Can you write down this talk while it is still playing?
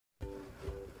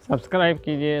Subscribe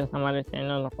कीजिए हमारे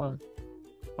channel को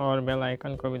और बेल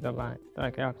आइकन को भी दबाएं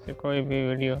ताकि आपसे कोई भी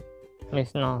वीडियो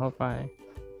मिस ना हो पाए।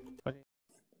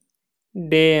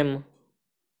 डैम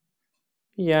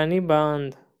यानी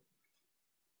बांध,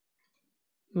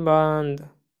 बांध।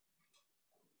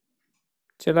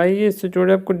 चलाइए इससे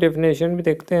जुड़े आपको डेफिनेशन भी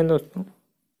देखते हैं दोस्तों।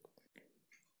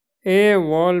 ए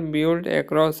wall built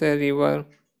across a river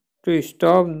to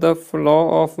stop the flow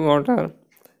of water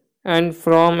and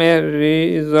from A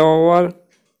reservoir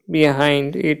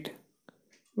behind it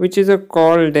which is a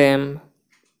called dam.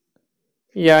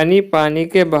 यानी पानी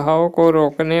के बहाव को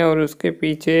रोकने और उसके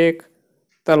पीछे एक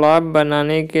तालाब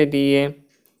बनाने के लिए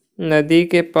नदी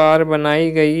के पार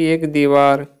बनाई गई एक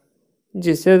दीवार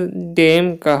जिसे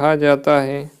डैम कहा जाता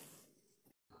है।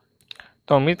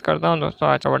 तो उम्मीद करता हूँ दोस्तों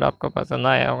आज का वर्ड आपको पसंद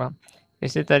आया होगा।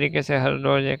 इसी तरीके से हर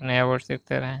रोज़ एक नया वर्ड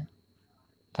सीखते रहें।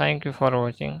 Thank you for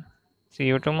watching. C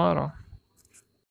you tomorrow.